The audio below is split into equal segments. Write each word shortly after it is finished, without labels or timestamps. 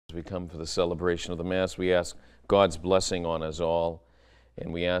As we come for the celebration of the Mass, we ask God's blessing on us all,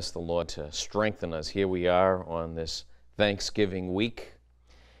 and we ask the Lord to strengthen us. Here we are on this Thanksgiving week,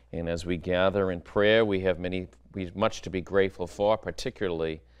 and as we gather in prayer, we have much to be grateful for,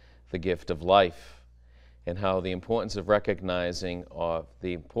 particularly the gift of life, and how the importance of recognizing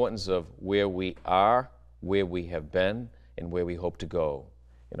the importance of where we are, where we have been, and where we hope to go.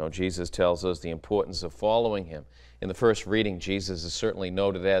 You know, Jesus tells us the importance of following him. In the first reading, Jesus is certainly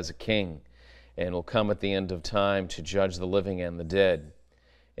noted as a king and will come at the end of time to judge the living and the dead.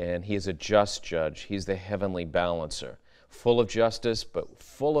 And he is a just judge. He's the heavenly balancer, full of justice but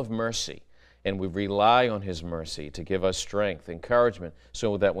full of mercy. And we rely on his mercy to give us strength, encouragement,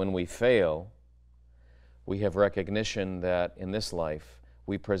 so that when we fail, we have recognition that in this life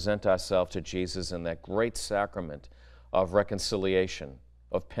we present ourselves to Jesus in that great sacrament of reconciliation,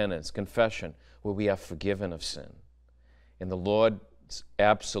 of penance, confession, where we are forgiven of sin. And the Lord's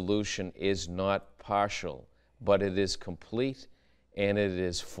absolution is not partial, but it is complete and it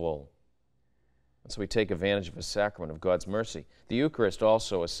is full. And so we take advantage of a sacrament of God's mercy. The Eucharist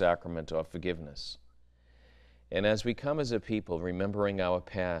also a sacrament of forgiveness. And as we come as a people, remembering our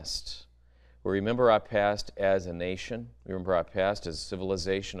past, we remember our past as a nation, we remember our past as a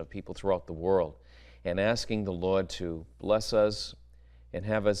civilization of people throughout the world, and asking the Lord to bless us and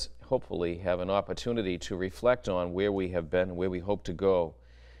have us hopefully have an opportunity to reflect on where we have been and where we hope to go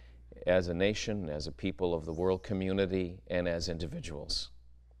as a nation, as a people of the world community, and as individuals.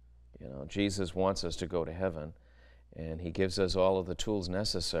 You know, Jesus wants us to go to heaven, and he gives us all of the tools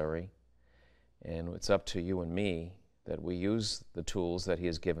necessary, and it's up to you and me that we use the tools that he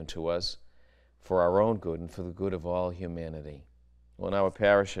has given to us for our own good and for the good of all humanity. Well, in our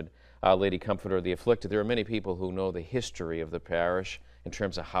parish at Our Lady Comforter of the Afflicted, there are many people who know the history of the parish in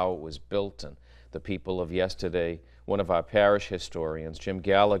terms of how it was built and the people of yesterday. One of our parish historians, Jim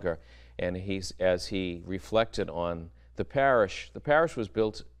Gallagher, and as he reflected on the parish was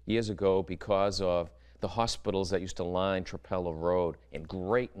built years ago because of the hospitals that used to line Trapelo Road in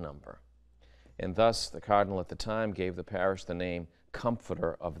great number. And thus, the cardinal at the time gave the parish the name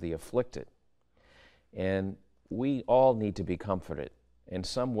Comforter of the Afflicted. And we all need to be comforted. In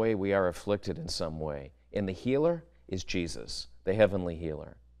some way, we are afflicted in some way. And the healer is Jesus, the heavenly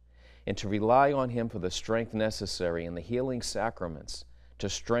healer. And to rely on him for the strength necessary in the healing sacraments to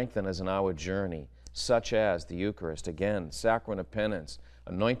strengthen us in our journey, such as the Eucharist, again, sacrament of penance,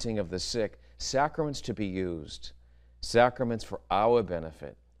 anointing of the sick, sacraments to be used, sacraments for our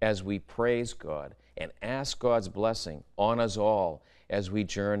benefit as we praise God and ask God's blessing on us all as we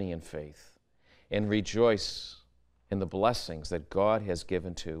journey in faith and rejoice in the blessings that God has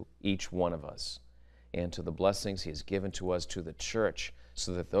given to each one of us and to the blessings he has given to us, to the church,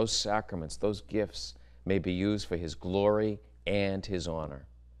 so that those sacraments, those gifts, may be used for his glory and his honor.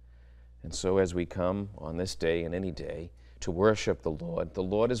 And so as we come on this day and any day to worship the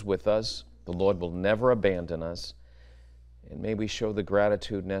Lord is with us. The Lord will never abandon us. And may we show the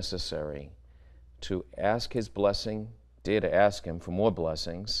gratitude necessary to ask his blessing, dare to ask him for more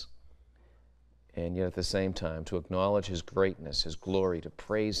blessings, and yet at the same time to acknowledge his greatness, his glory, to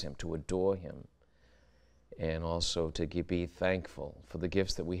praise him, to adore him, and also to be thankful for the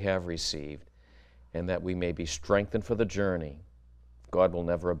gifts that we have received, and that we may be strengthened for the journey. God will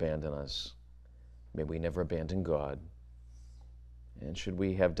never abandon us. May we never abandon God. And should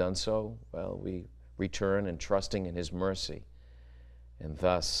we have done so, well, we return in trusting in his mercy. And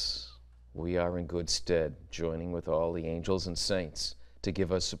thus, we are in good stead, joining with all the angels and saints to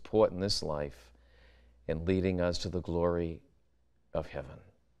give us support in this life and leading us to the glory of heaven.